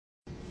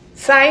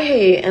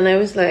And I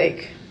was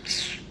like,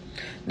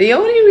 the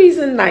only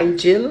reason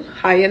Nigel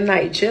hired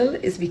Nigel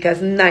is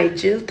because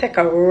Nigel take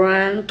a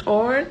wrong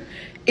turn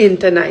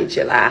into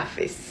Nigel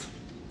office.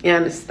 You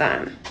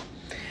understand?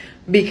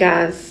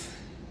 Because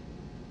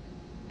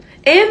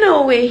ain't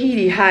no way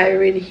he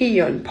hiring he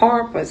on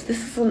purpose.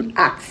 This is an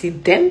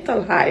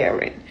accidental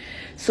hiring.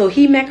 So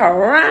he make a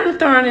wrong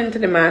turn into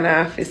the man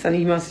office and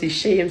he must be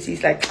ashamed.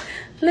 He's like,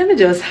 let me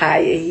just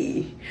hire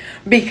he.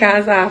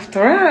 Because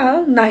after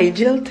all,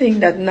 Nigel think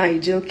that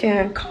Nigel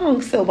can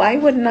come. So why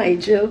would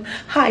Nigel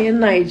hire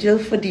Nigel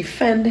for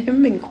defend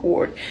him in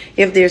court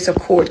if there's a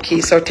court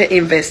case or to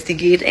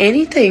investigate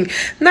anything?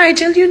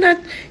 Nigel,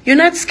 you're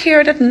not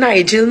scared that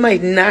Nigel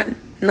might not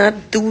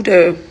do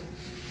the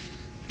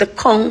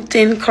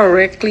counting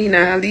correctly and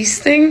all these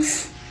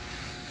things?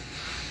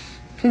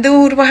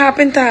 Dude, what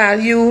happened to all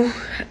you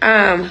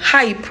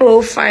high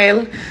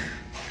profile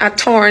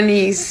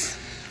attorneys?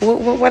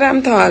 What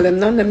I'm telling,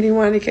 none of them didn't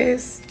want the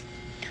case.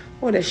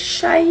 Oh, they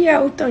shy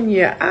out on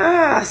your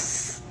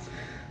ass.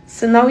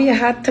 So now you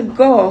had to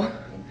go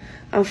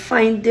and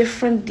find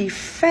different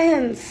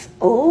defense.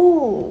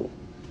 Oh,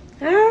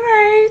 all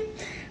right.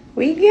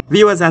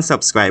 Viewers and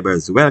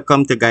subscribers,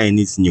 welcome to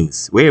Guyanese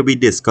News, where we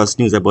discuss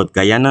news about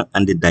Guyana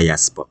and the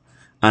diaspora.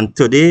 And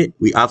today,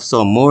 we have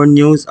some more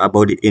news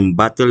about the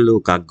embattled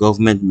local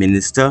government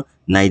minister,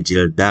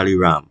 Nigel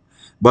Daharmlall.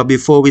 But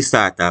before we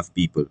start off,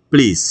 people,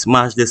 please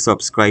smash the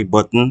subscribe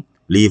button,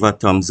 leave a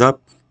thumbs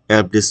up,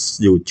 help this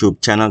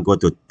YouTube channel go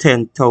to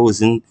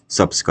 10,000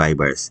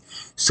 subscribers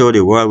so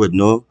the world would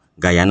know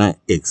Guyana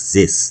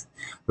exists.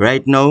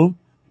 Right now,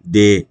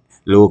 the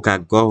local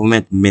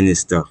government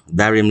minister,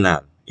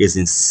 Daharmlall, is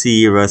in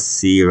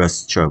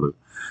serious trouble.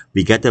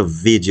 We got a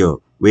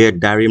video where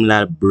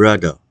Daharmlall's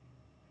brother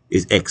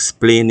is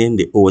explaining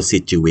the whole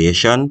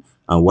situation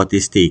and what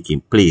is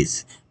taking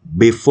place.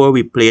 Before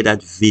we play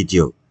that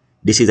video,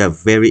 this is a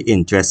very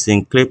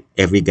interesting clip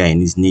every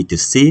Guyanese need to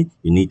see.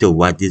 You need to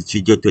watch this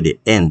video to the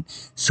end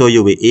so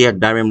you will hear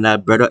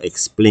Daharmlall's brother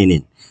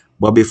explaining.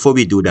 But before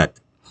we do that,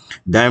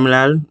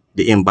 Daharmlall,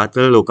 the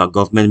embattled local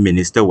government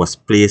minister, was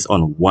placed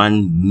on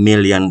 $1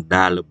 million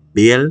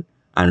bail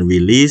and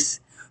released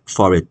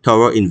for a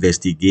thorough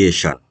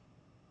investigation.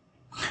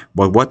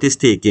 But what is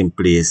taking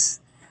place?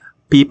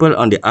 People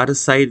on the other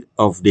side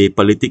of the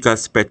political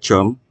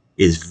spectrum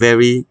is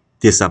very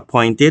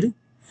disappointed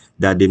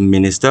that the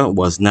minister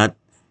was not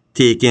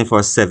taken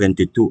for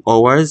 72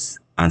 hours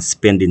and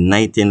spend the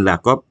night in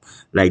lockup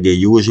like they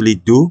usually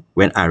do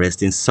when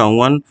arresting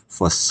someone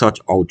for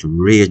such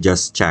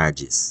outrageous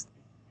charges.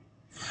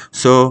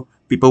 So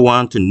people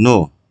want to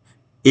know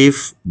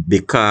if,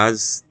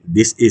 because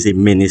this is a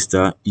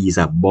minister, he is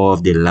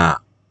above the law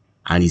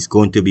and he's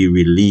going to be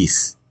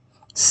released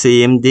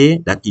same day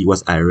that he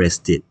was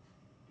arrested.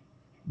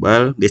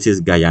 Well, this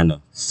is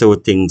Guyana, so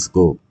things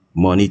go.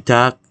 Money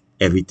talk,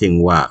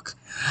 everything work.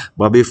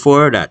 But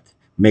before that,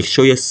 make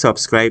sure you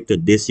subscribe to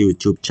this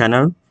YouTube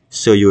channel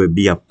so you will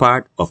be a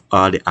part of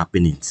all the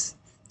happenings.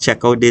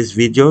 Check out this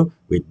video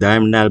with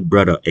Daharmlall's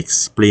brother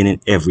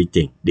explaining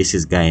everything. This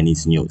is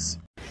Guyanese News.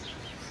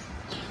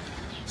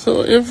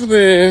 So if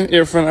the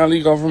Irfan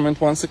Ali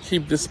government wants to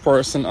keep this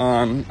person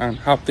on and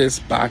have this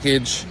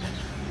baggage,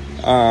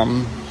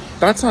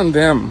 that's on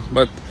them.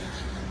 But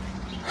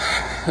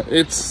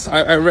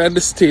I read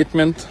the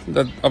statement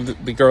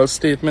of the girl's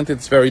statement.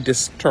 It's very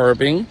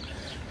disturbing.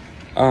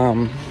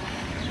 Now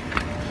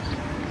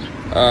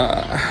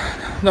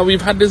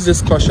we've had this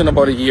discussion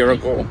about a year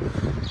ago,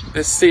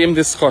 the same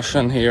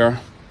discussion here,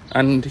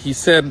 and he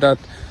said that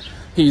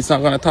he's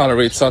not going to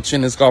tolerate such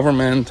in his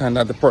government and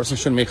that the person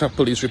should make a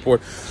police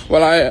report.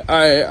 Well,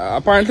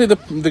 apparently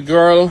the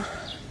girl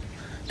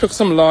took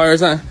some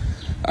lawyers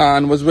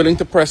and was willing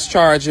to press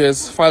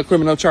charges, file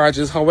criminal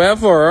charges.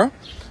 However,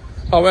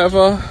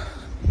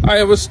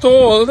 I was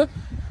told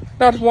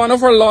that one of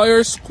her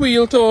lawyers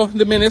squealed to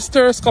the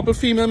ministers, a couple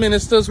female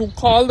ministers, who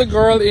called the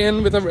girl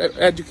in with an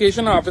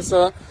education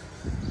officer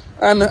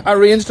and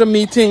arranged a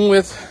meeting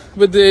with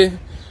the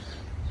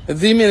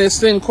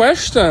minister in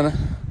question.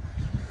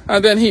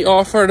 And then he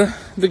offered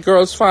the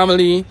girl's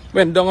family,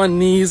 went down on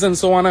knees and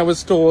so on, I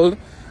was told,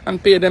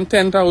 and paid them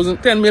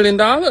 $10 million.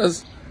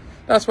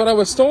 That's what I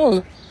was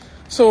told.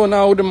 So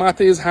now the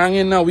matter is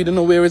hanging. Now we don't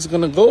know where it's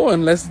going to go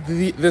unless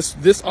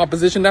this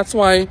opposition. That's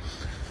why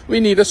we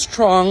need a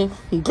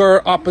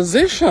stronger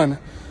opposition.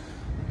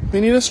 We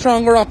need a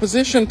stronger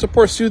opposition to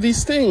pursue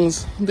these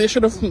things.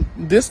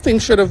 This thing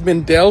should have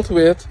been dealt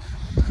with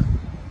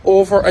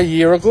over a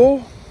year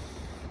ago.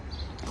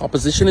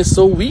 Opposition is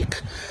so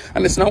weak,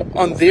 and it's now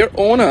on their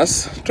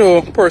onus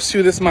to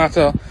pursue this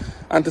matter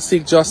and to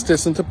seek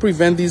justice and to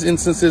prevent these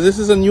instances. This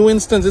is a new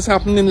instance. This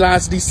happened in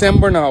last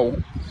December now.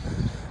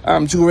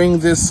 During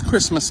this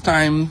Christmas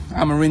time,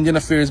 Amerindian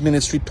Affairs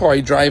Ministry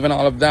toy drive and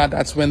all of that,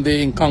 that's when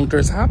the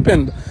encounters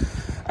happened.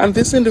 And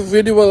this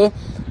individual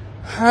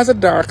has a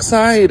dark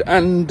side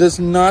and does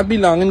not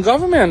belong in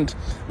government.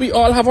 We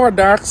all have our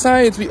dark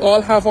sides. We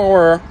all have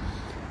our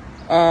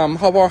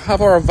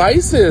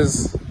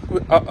vices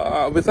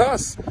with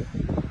us,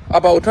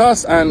 about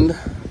us.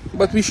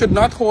 but we should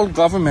not hold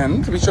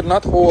government, we should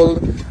not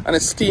hold an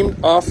esteemed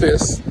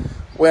office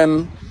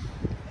when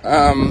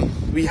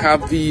we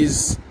have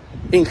these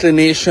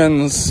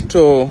inclinations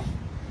to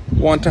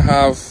want to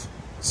have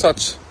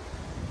such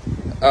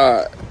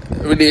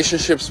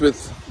relationships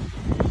with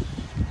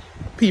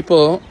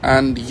people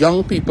and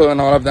young people and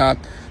all of that,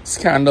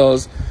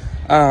 scandals.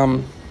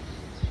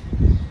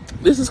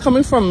 This is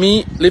coming from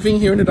me living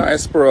here in the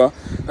diaspora.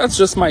 That's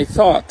just my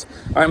thought.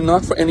 I'm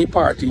not for any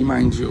party,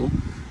 mind you.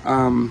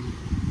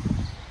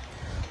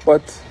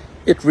 But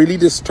it really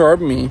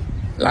disturbed me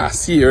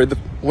last year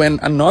when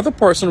another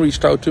person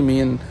reached out to me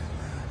and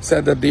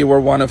said that they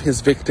were one of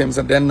his victims.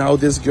 And then now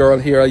this girl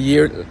here,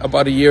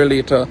 about a year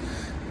later,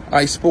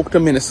 I spoke to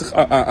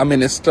a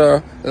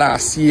minister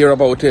last year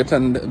about it,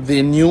 and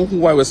they knew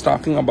who I was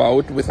talking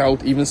about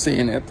without even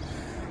saying it.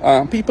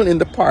 People in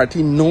the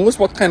party knows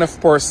what kind of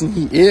person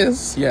he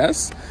is.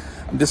 Yes,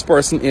 this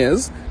person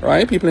is,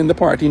 right? People in the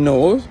party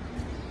know.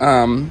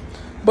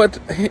 But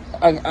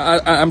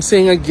I'm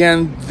saying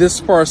again,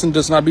 this person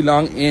does not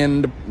belong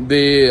in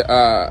the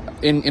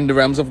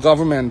realms of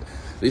government.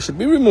 They should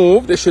be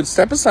removed. They should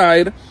step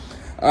aside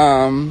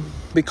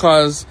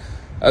because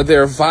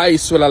their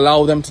vice will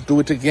allow them to do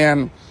it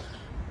again.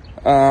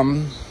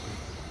 The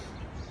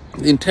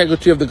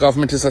integrity of the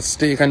government is at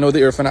stake. I know the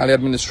Irfan Ali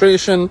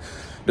administration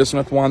does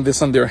not want this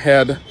on their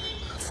head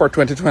for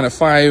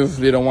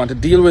 2025. They don't want to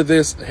deal with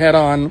this head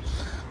on.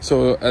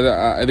 So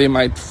they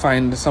might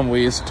find some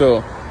ways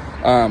to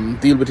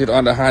deal with it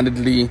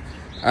underhandedly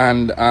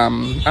and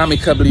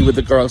amicably with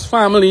the girl's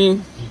family.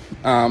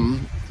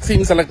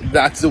 Seems like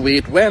that's the way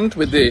it went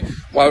with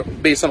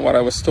based on what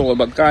I was told.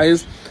 But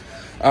guys,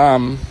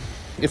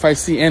 if I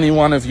see any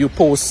one of you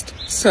post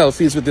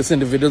selfies with this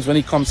individual when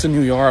he comes to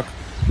New York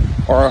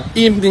or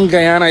even in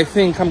Guyana, I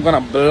think I'm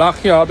gonna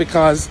block y'all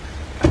because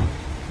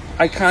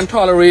I can't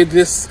tolerate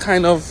this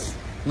kind of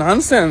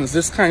nonsense,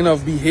 this kind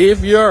of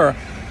behavior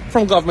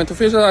from government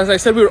officials. As I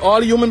said, we're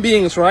all human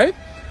beings, right?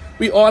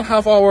 We all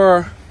have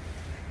our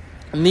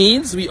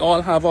needs. We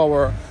all have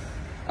our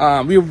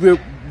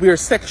we're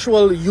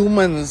sexual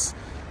humans.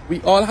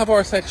 We all have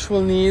our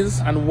sexual needs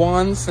and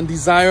wants and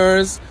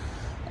desires.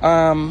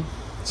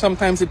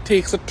 Sometimes it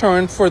takes a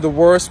turn for the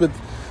worse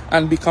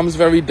and becomes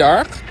very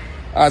dark,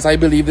 as I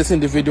believe this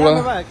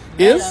individual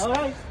is.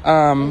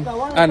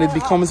 And it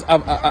becomes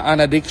an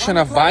addiction,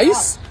 a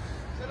vice.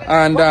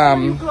 And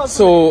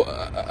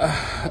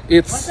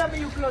it's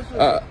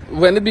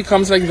when it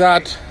becomes like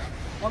that,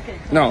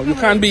 no, you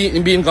can't be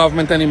in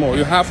government anymore.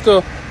 You have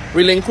to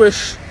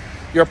relinquish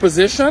your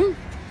position,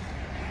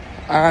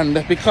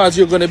 and because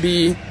you're going to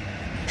be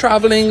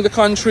traveling the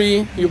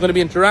country, you're going to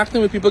be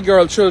interacting with people,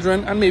 girl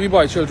children, and maybe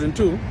boy children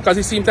too, because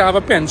he seemed to have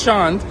a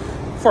penchant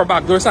for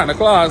backdoor Santa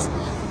Claus.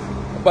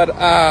 But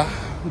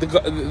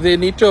they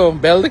need to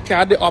bell the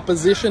cat. The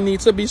opposition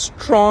needs to be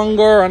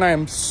stronger, and I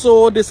am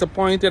so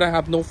disappointed. I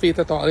have no faith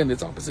at all in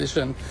this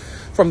opposition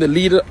from the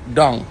leader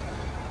down.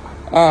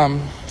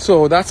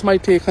 So that's my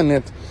take on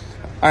it.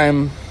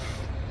 I'm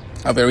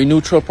a very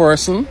neutral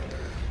person.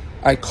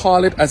 I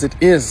call it as it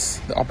is.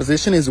 The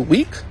opposition is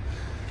weak,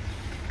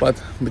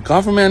 but the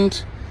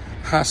government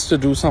has to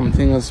do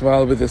something as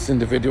well with this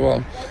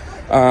individual.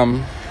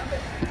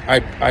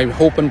 I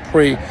hope and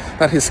pray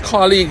that his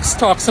colleagues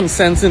talk some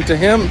sense into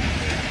him.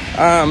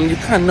 You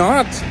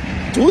cannot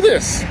do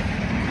this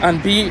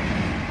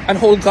and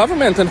hold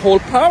government and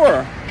hold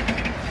power.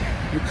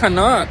 You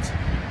cannot.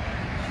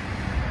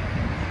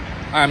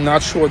 I'm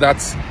not sure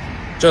that's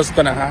just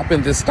going to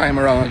happen this time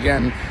around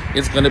again.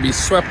 It's going to be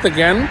swept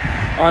again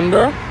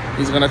under.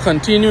 He's going to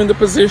continue in the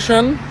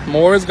position.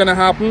 More is going to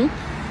happen.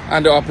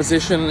 And the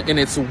opposition in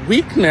its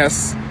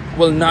weakness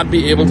will not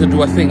be able to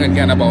do a thing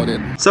again about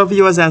it. So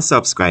viewers and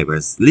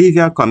subscribers, leave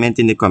your comment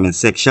in the comment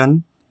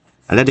section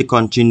and let the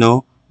country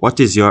know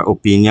what is your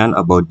opinion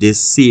about this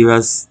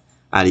serious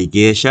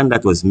allegation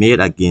that was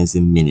made against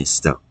the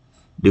minister.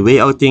 The way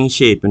how things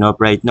shaping up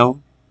right now,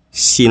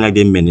 seems like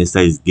the minister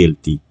is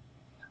guilty.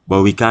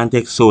 But we can't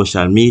take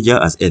social media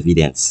as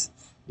evidence.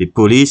 The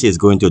police is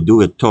going to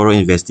do a thorough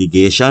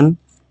investigation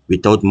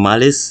without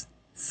malice,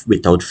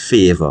 without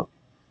favor.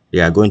 They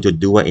are going to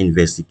do an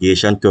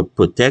investigation to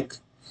protect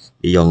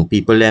the young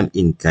people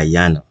in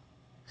Guyana.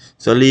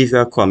 So leave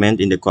your comment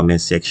in the comment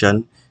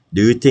section.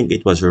 Do you think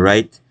it was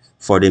right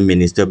for the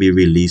minister to be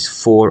released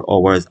 4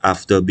 hours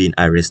after being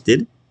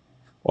arrested?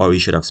 Or we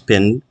should have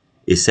spent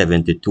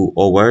 72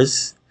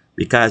 hours?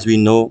 Because we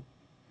know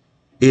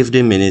if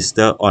the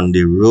minister on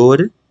the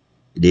road,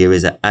 there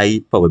is a high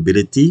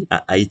probability,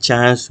 a high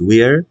chance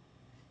where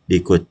they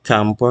could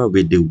tamper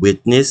with the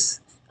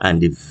witness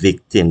and the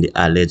victim, the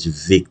alleged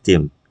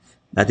victim.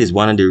 That is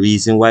one of the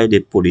reasons why the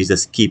police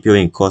just keep you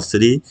in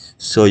custody,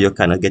 so you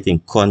cannot get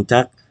in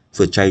contact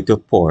to try to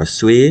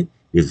persuade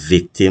the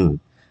victim.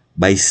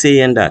 By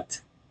saying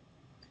that,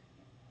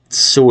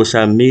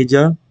 social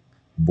media,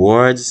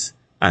 boards,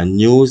 and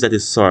news that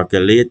is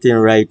circulating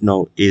right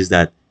now is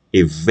that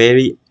a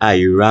very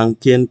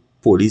high-ranking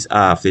police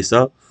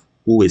officer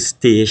who is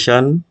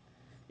stationed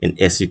in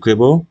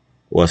Essequibo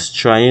was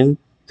trying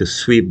to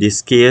sweep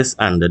this case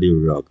under the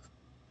rug.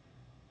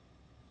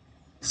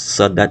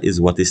 So that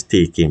is what is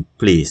taking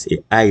place.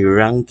 A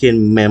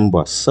high-ranking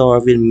member,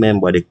 serving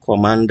member, the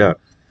commander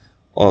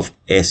of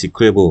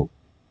Essequibo,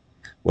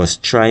 was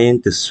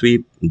trying to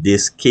sweep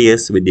this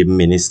case with the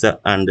minister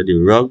under the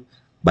rug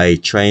by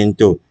trying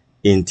to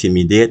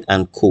intimidate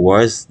and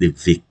coerce the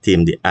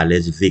victim, the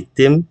alleged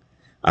victim,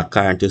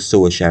 according to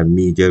social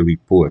media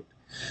report.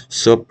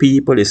 So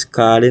people is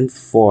calling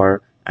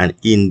for an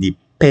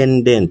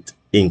independent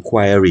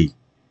inquiry.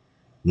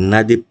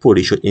 Not the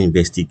police should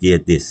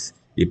investigate this.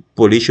 The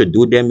police should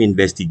do them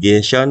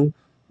investigation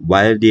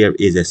while there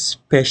is a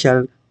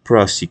special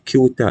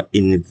prosecutor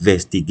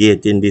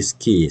investigating this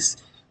case,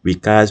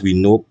 because we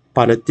know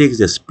politics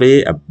just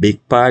play a big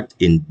part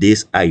in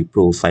this high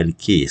profile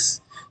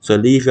case. So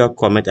leave your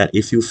comment, and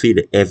if you feel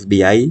the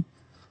FBI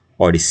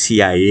or the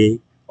CIA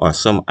or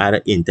some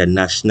other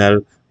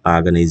international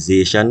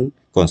organization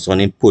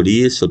concerning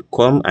police should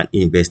come and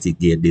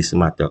investigate this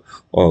matter,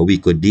 or we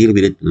could deal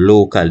with it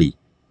locally.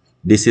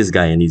 This is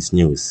Guyanese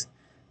News.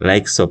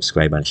 Like,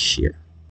 subscribe, and share.